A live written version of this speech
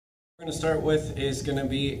What we're going to start with is going to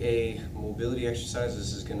be a mobility exercise.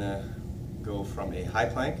 This is going to go from a high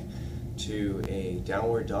plank to a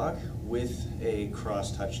downward dog with a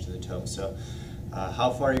cross touch to the toe. So how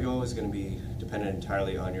far you go is going to be dependent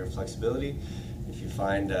entirely on your flexibility. If you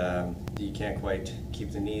find that you can't quite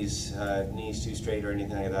keep the knees too straight or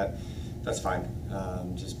anything like that, that's fine.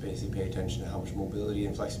 Just basically pay attention to how much mobility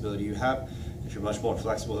and flexibility you have. If you're much more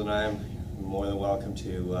flexible than I am, you're more than welcome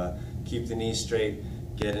to keep the knees straight,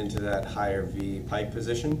 get into that higher V pike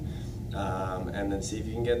position, and then see if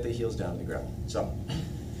you can get the heels down to the ground. So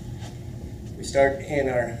we start in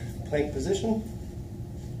our plank position,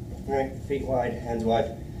 right? Feet wide, hands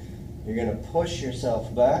wide. You're going to push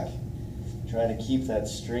yourself back, trying to keep that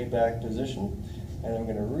straight back position, and I'm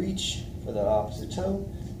going to reach for the opposite toe,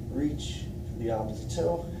 reach for the opposite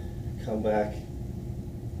toe, come back,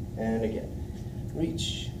 and again,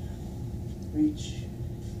 reach, reach,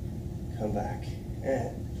 come back,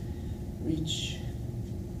 and reach,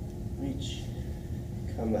 reach,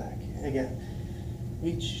 come back, and again,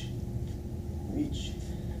 reach, reach,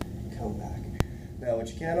 come back. Now what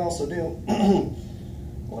you can also do,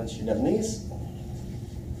 once you're done these,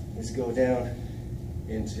 is go down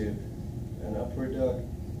into an upward dog,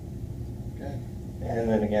 okay, and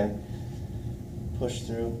then again, push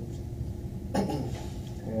through,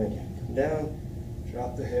 and again, come down,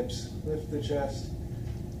 drop the hips, lift the chest,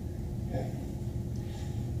 okay,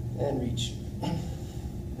 and reach,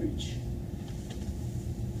 reach.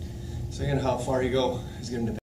 So again, how far you go is going to depend.